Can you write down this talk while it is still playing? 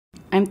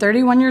I'm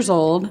 31 years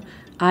old.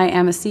 I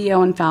am a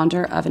CEO and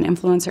founder of an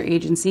influencer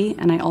agency,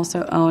 and I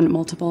also own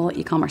multiple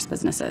e-commerce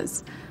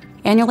businesses.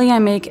 Annually, I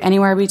make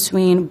anywhere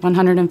between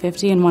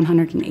 $150,000 and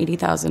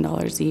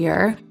 $180,000 a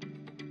year.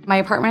 My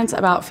apartment's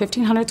about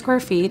 1,500 square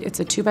feet. It's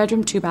a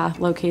 2-bedroom, 2-bath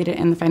located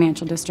in the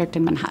financial district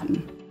in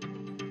Manhattan.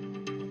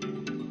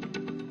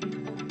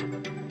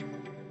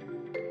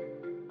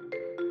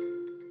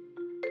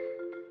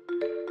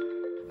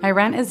 My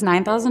rent is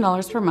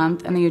 $9,000 per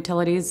month, and the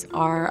utilities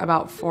are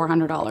about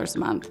 $400 a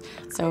month.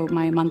 So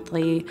my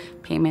monthly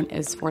payment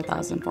is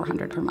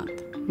 $4,400 per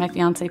month. My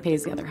fiance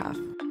pays the other half.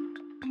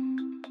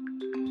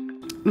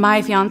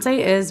 My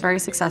fiance is very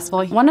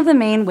successful. One of the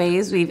main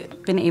ways we've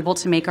been able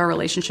to make our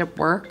relationship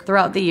work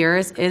throughout the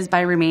years is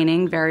by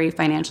remaining very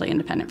financially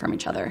independent from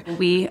each other.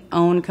 We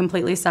own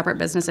completely separate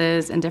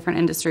businesses in different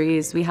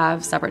industries. We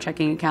have separate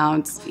checking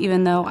accounts,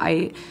 even though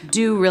I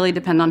do really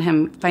depend on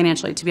him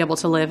financially to be able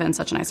to live in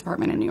such a nice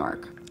apartment in New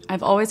York.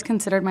 I've always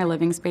considered my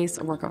living space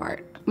a work of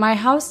art. My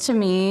house to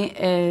me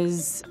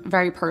is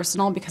very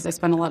personal because I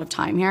spend a lot of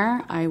time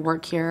here. I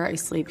work here, I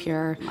sleep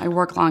here, I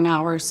work long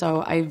hours,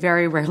 so I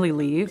very rarely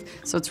leave.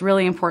 So it's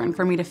really important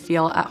for me to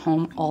feel at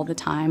home all the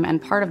time,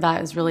 and part of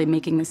that is really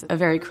making this a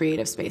very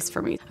creative space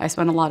for me. I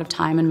spend a lot of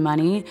time and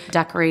money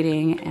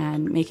decorating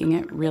and making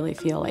it really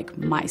feel like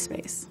my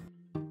space.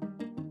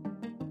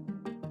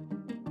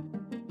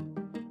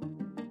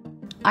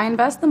 I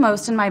invest the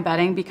most in my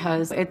bedding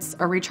because it's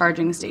a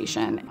recharging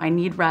station. I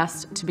need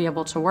rest to be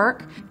able to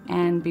work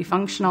and be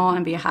functional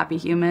and be a happy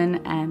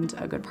human and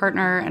a good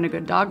partner and a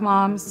good dog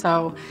mom.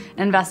 So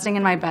investing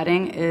in my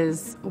bedding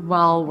is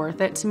well worth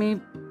it to me.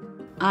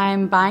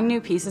 I'm buying new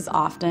pieces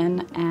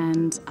often,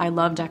 and I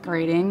love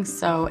decorating,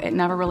 so it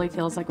never really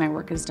feels like my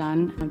work is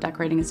done.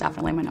 Decorating is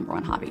definitely my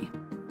 #1 hobby.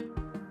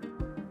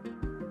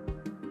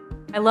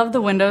 I love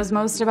the windows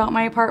most about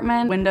my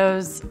apartment.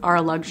 Windows are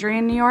a luxury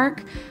in New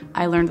York.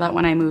 I learned that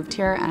when I moved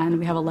here, and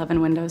we have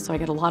 11 windows, so I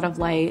get a lot of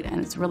light,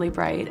 and it's really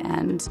bright,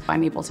 and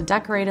I'm able to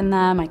decorate in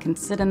them. I can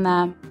sit in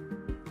them.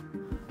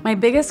 My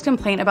biggest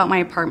complaint about my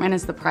apartment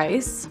is the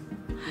price.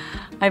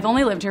 I've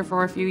only lived here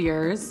for a few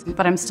years,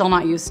 but I'm still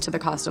not used to the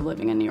cost of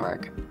living in New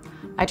York.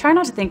 I try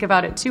not to think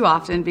about it too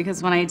often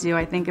because when I do,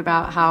 I think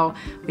about how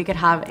we could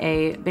have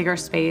a bigger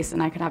space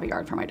and I could have a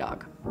yard for my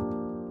dog.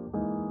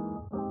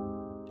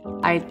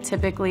 I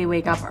typically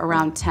wake up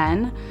around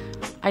 10.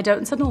 I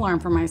don't set an alarm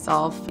for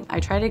myself. I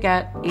try to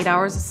get 8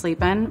 hours of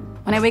sleep in.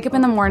 When I wake up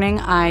in the morning,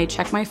 I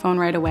check my phone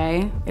right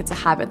away. It's a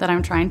habit that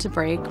I'm trying to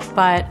break,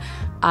 but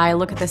I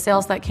look at the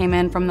sales that came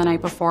in from the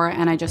night before,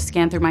 and I just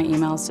scan through my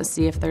emails to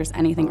see if there's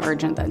anything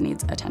urgent that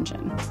needs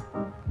attention.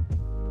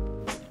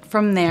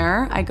 From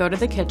there, I go to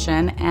the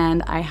kitchen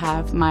and I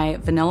have my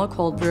vanilla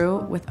cold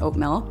brew with oat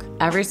milk.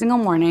 Every single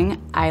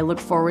morning, I look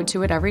forward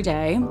to it every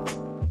day.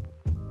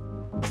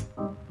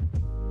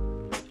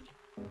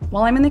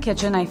 While I'm in the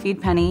kitchen, I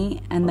feed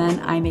Penny, and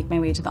then I make my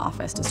way to the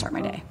office to start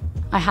my day.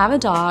 I have a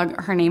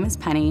dog. Her name is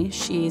Penny.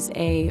 She's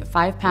a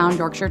 5-pound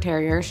Yorkshire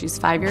Terrier. She's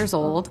 5 years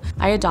old.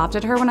 I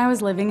adopted her when I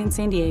was living in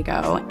San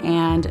Diego,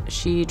 and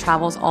she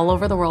travels all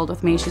over the world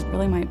with me. She's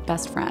really my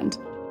best friend.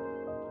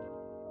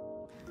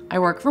 I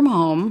work from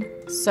home,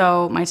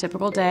 so my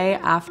typical day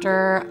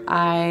after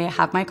I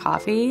have my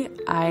coffee,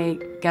 I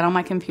get on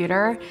my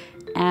computer,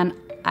 and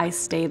I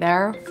stay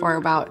there for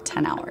about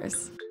 10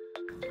 hours.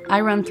 I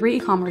run 3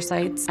 e-commerce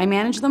sites. I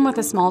manage them with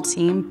a small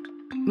team.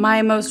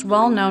 My most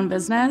well-known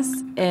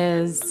business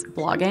is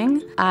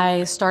blogging.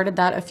 I started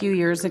that a few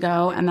years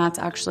ago, and that's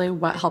actually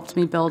what helped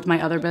me build my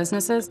other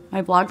businesses.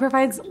 My blog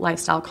provides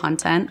lifestyle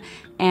content,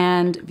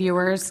 and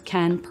viewers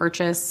can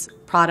purchase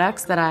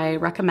products that I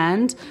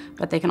recommend,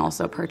 but they can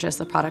also purchase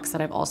the products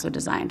that I've also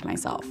designed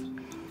myself.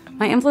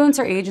 My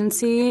influencer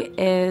agency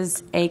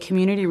is a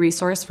community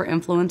resource for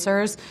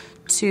influencers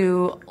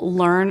to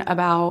learn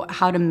about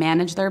how to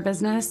manage their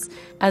business,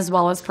 as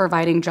well as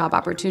providing job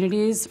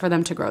opportunities for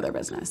them to grow their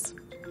business.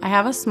 I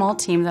have a small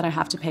team that I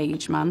have to pay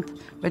each month,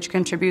 which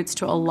contributes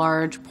to a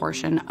large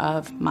portion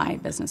of my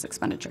business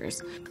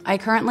expenditures. I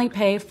currently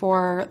pay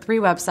for 3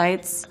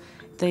 websites.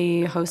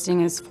 The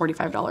hosting is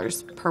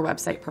 $45 per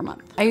website per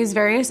month. I use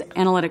various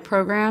analytic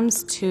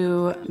programs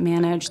to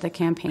manage the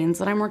campaigns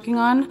that I'm working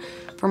on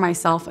for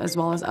myself as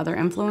well as other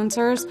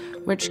influencers,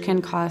 which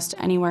can cost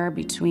anywhere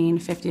between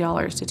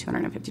 $50 to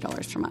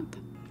 $250 per month.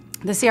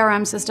 The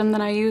CRM system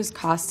that I use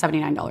costs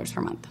 $79 per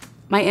month.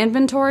 My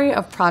inventory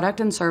of product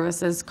and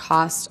services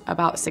costs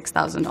about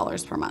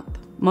 $6,000 per month.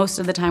 Most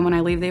of the time when I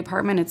leave the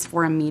apartment, it's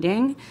for a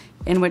meeting,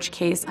 in which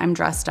case I'm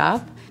dressed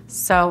up.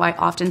 So I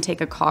often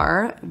take a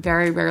car,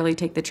 very rarely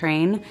take the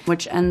train,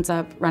 which ends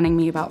up running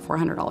me about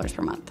 $400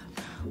 per month.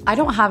 I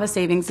don't have a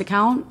savings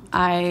account.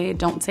 I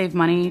don't save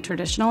money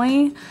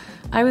traditionally.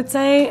 I would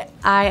say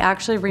I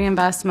actually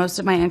reinvest most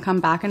of my income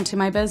back into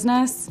my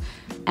business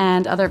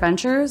and other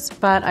ventures,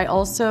 but I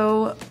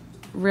also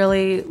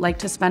really like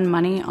to spend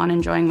money on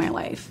enjoying my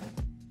life.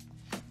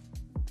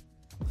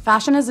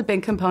 Fashion is a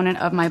big component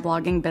of my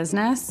blogging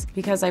business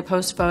because I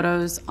post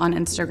photos on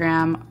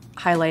Instagram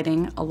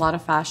highlighting a lot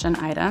of fashion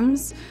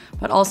items,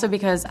 but also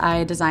because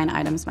I design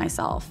items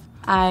myself.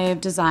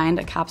 I've designed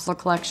a capsule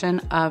collection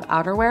of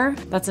outerwear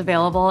that's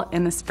available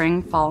in the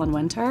spring, fall, and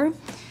winter.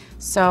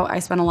 So I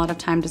spend a lot of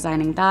time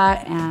designing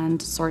that and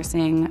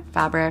sourcing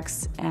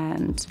fabrics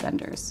and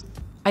vendors.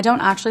 I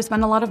don't actually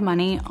spend a lot of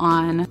money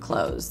on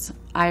clothes.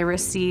 I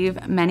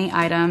receive many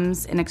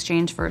items in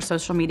exchange for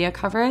social media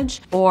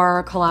coverage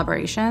or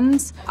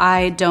collaborations.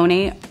 I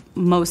donate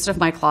most of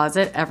my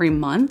closet every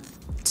month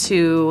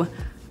to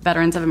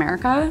Veterans of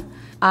America.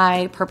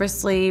 I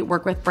purposely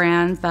work with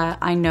brands that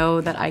I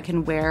know that I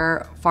can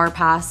wear far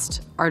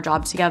past our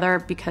job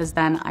together because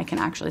then I can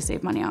actually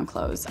save money on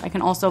clothes. I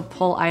can also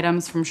pull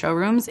items from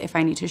showrooms if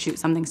I need to shoot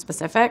something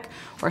specific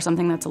or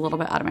something that's a little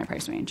bit out of my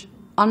price range.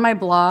 On my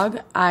blog,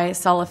 I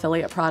sell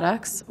affiliate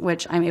products,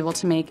 which I'm able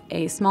to make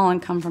a small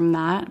income from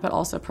that, but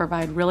also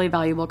provide really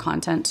valuable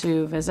content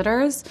to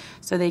visitors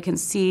so they can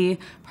see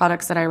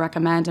products that I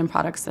recommend and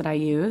products that I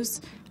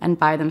use and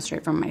buy them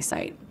straight from my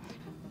site.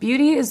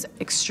 Beauty is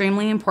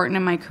extremely important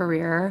in my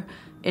career.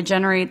 It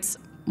generates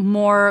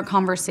more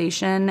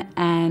conversation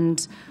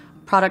and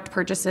product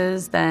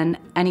purchases than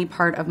any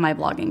part of my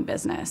blogging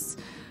business.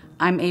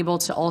 I'm able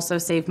to also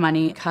save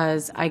money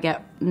because I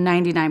get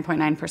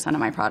 99.9% of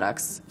my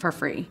products for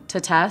free to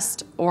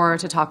test or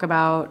to talk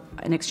about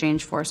in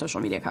exchange for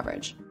social media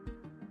coverage.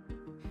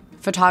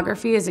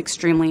 Photography is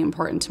extremely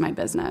important to my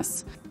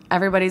business.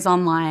 Everybody's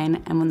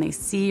online, and when they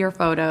see your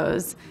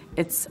photos,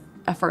 it's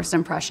a first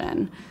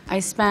impression. I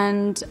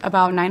spend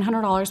about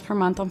 $900 per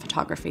month on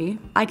photography.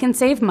 I can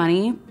save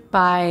money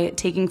by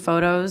taking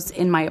photos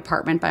in my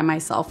apartment by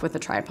myself with a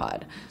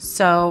tripod.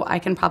 So I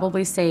can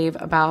probably save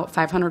about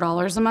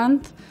 $500 a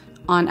month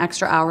on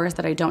extra hours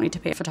that I don't need to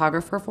pay a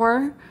photographer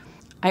for.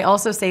 I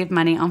also save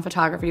money on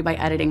photography by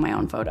editing my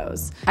own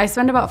photos. I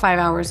spend about 5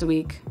 hours a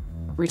week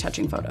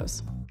retouching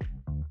photos.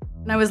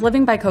 When I was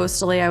living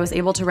bi-coastally, I was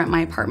able to rent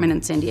my apartment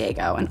in San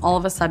Diego, and all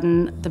of a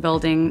sudden the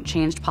building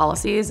changed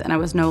policies and I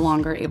was no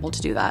longer able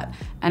to do that,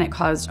 and it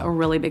caused a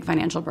really big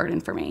financial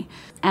burden for me.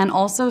 And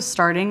also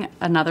starting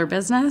another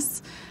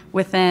business,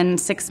 within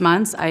 6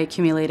 months I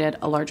accumulated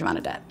a large amount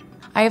of debt.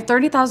 I have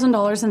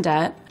 $30,000 in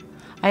debt.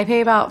 I pay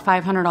about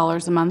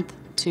 $500 a month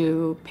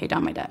to pay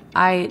down my debt.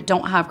 I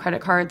don't have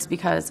credit cards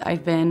because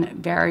I've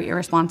been very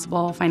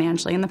irresponsible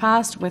financially in the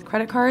past with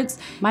credit cards.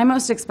 My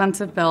most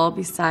expensive bill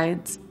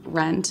besides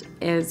rent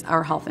is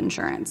our health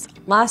insurance.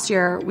 Last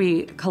year,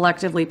 we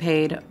collectively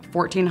paid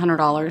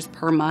 $1,400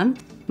 per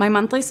month. My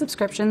monthly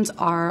subscriptions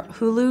are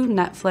Hulu,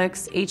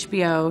 Netflix,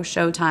 HBO,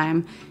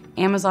 Showtime,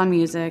 Amazon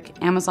Music,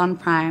 Amazon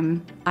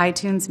Prime,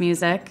 iTunes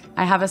Music.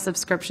 I have a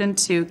subscription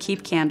to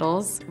Keep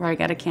Candles, where I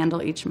get a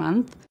candle each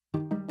month.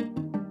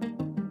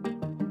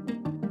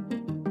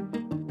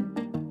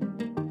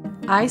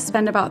 I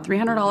spend about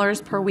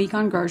 $300 per week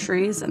on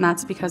groceries, and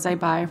that's because I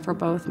buy for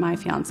both my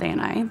fiance and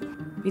I.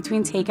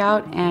 Between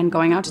takeout and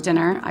going out to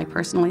dinner, I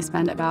personally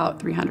spend about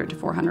 $300 to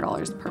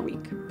 $400 per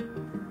week.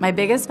 My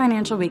biggest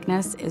financial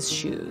weakness is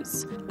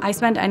shoes. I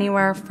spend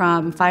anywhere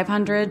from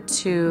 $500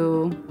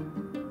 to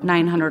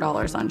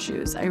 $900 on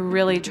shoes. I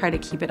really try to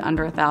keep it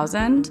under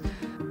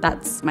 $1,000.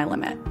 That's my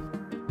limit.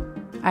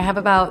 I have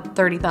about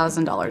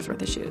 $30,000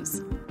 worth of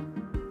shoes.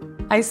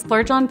 I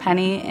splurge on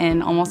Penny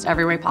in almost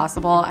every way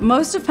possible.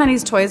 Most of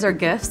Penny's toys are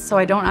gifts, so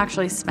I don't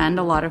actually spend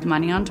a lot of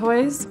money on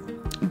toys,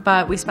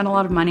 but we spend a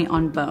lot of money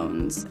on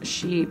bones.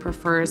 She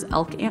prefers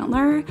elk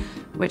antler,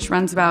 which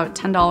runs about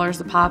 $10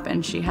 a pop,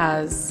 and she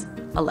has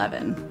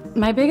 11.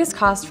 My biggest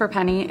cost for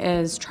Penny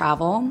is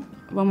travel.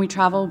 When we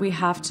travel, we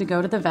have to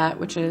go to the vet,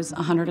 which is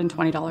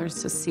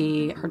 $120 to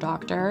see her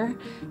doctor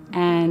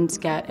and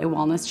get a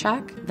wellness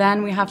check.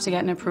 Then we have to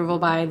get an approval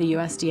by the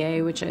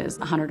USDA, which is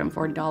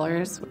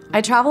 $140.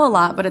 I travel a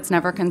lot, but it's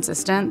never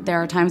consistent. There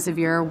are times of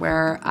year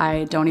where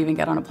I don't even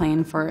get on a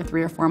plane for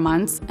 3 or 4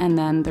 months, and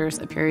then there's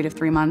a period of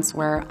 3 months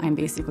where I'm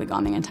basically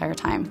gone the entire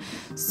time.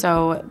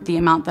 So the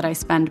amount that I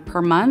spend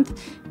per month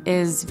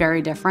is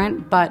very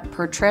different, but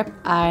per trip,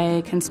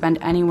 I can spend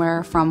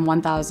anywhere from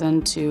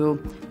 $1,000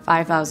 to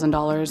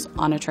 $5,000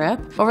 on a trip.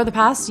 Over the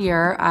past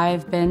year,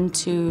 I've been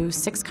to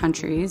 6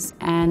 countries,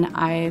 and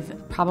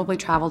I've probably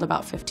traveled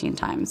about 15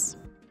 times.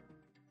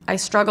 I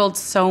struggled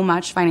so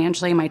much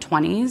financially in my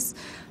 20s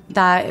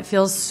that it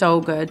feels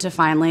so good to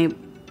finally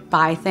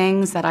buy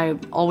things that I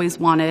always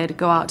wanted,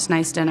 go out to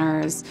nice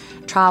dinners,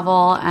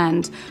 travel,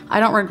 and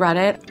I don't regret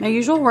it. My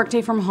usual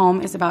workday from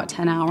home is about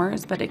 10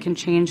 hours, but it can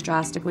change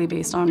drastically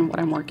based on what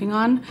I'm working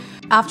on.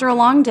 After a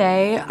long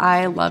day,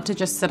 I love to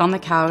just sit on the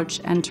couch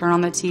and turn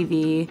on the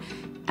TV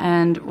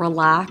and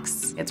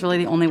relax. It's really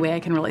the only way I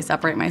can really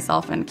separate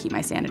myself and keep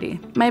my sanity.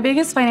 My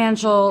biggest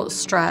financial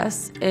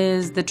stress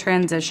is the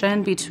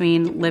transition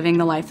between living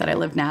the life that I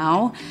live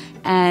now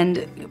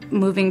and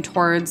moving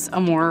towards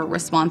a more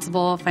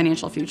responsible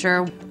financial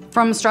future.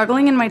 From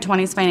struggling in my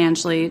 20s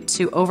financially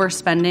to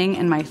overspending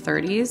in my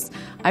 30s,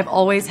 I've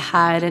always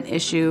had an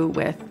issue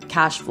with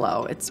cash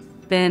flow. It's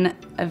been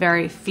a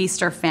very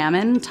feast or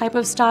famine type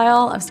of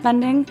style of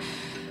spending,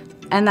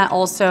 and that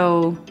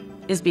also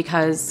is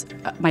because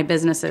my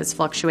businesses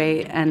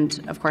fluctuate and,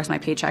 of course, my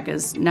paycheck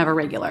is never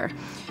regular.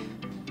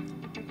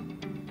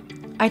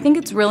 I think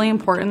it's really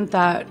important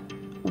that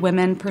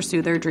women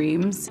pursue their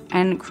dreams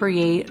and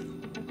create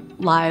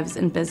lives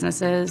and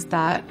businesses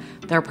that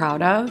they're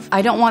proud of.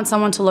 I don't want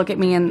someone to look at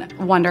me and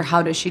wonder,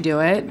 how does she do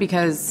it?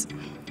 Because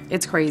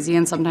it's crazy,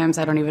 and sometimes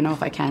I don't even know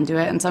if I can do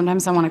it, and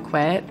sometimes I want to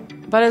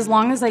quit. But as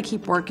long as I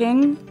keep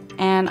working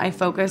and I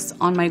focus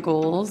on my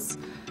goals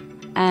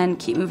and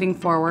keep moving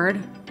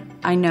forward,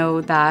 I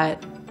know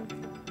that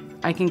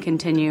I can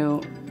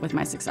continue with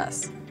my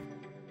success.